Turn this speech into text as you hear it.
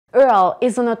oil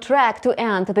is on a track to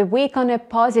end the week on a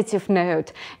positive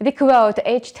note. The quote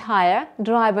edged higher,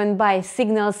 driven by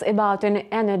signals about an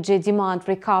energy demand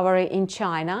recovery in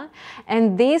China,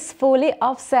 and this fully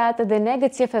offset the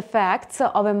negative effects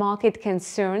of market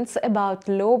concerns about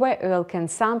lower oil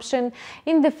consumption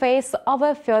in the face of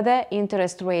further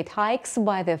interest rate hikes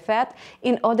by the Fed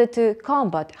in order to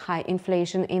combat high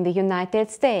inflation in the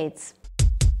United States.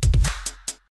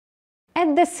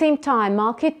 At the same time,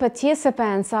 market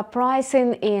participants are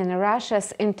pricing in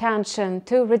Russia's intention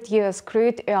to reduce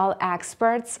crude oil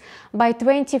exports by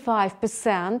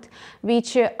 25%,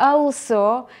 which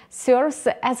also serves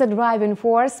as a driving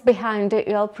force behind the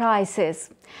oil prices.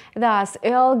 Thus,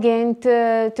 oil gained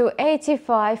to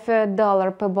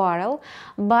 $85 per barrel,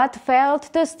 but failed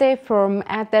to stay firm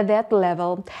at that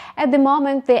level. At the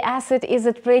moment, the asset is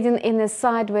trading in a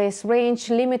sideways range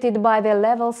limited by the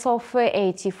levels of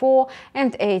 $84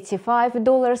 and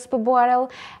 $85 per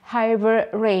barrel. However,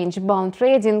 range-bound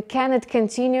trading cannot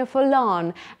continue for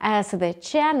long, as the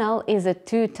channel is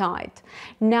too tight.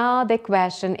 Now the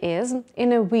question is,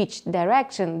 in which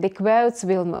direction the quotes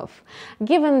will move.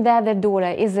 Given that the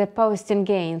dollar is posting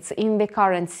gains in the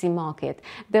currency market,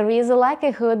 there is a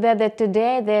likelihood that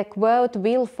today the quote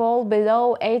will fall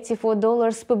below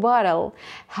 $84 per barrel.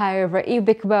 However, if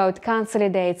the quote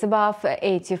consolidates above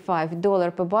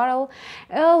 $85 per barrel,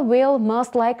 oil will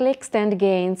most likely extend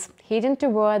gains, heading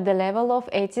toward the level of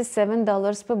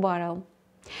 $87 per barrel.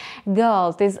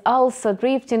 Gold is also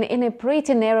drifting in a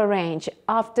pretty narrow range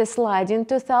after sliding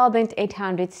to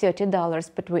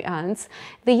 $1,830 per troy ounce.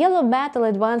 The yellow metal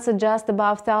advanced just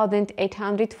above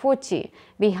 $1,840,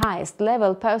 the highest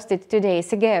level posted 2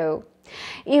 days ago.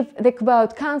 If the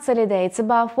quote consolidates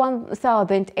above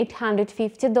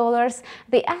 $1,850,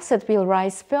 the asset will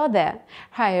rise further.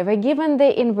 However, given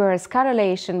the inverse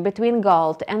correlation between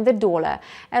gold and the dollar,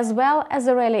 as well as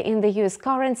a rally in the US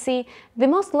currency, the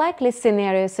most likely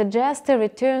scenario suggests a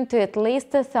return to at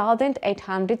least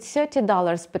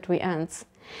 $1,830 per troy ounce.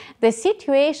 The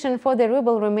situation for the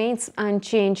ruble remains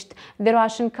unchanged. The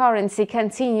Russian currency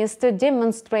continues to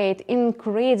demonstrate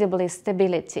incredible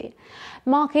stability.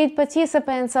 Market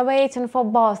participants are waiting for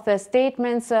both the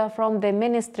statements from the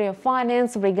Ministry of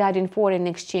Finance regarding foreign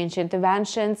exchange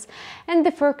interventions and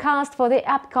the forecast for the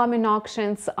upcoming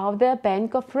auctions of the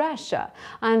Bank of Russia.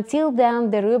 Until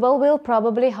then, the ruble will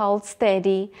probably hold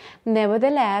steady.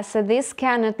 Nevertheless, this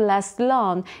cannot last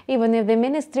long, even if the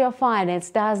Ministry of Finance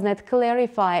does not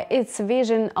clarify its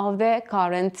vision of the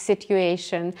current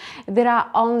situation. There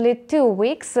are only 2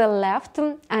 weeks left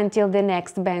until the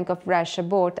next Bank of Russia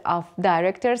Board of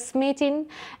Directors meeting,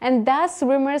 and thus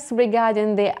rumors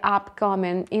regarding the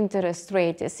upcoming interest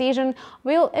rate decision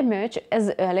will emerge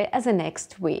as early as the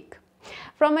next week.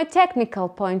 From a technical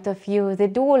point of view, the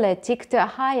dollar ticked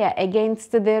higher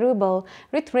against the ruble,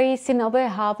 retracing over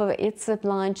half of its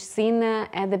plunge seen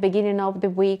at the beginning of the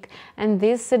week, and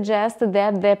this suggests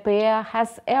that the pair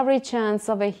has every chance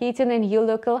of hitting a new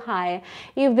local high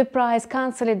if the price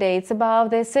consolidates above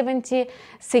the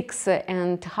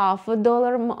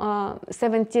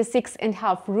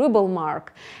 $76.5 ruble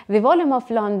mark. The volume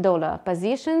of long dollar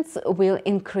positions will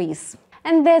increase.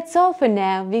 And that's all for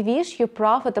now. We wish you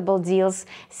profitable deals.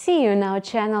 See you on our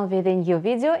channel with a new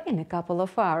video in a couple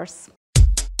of hours.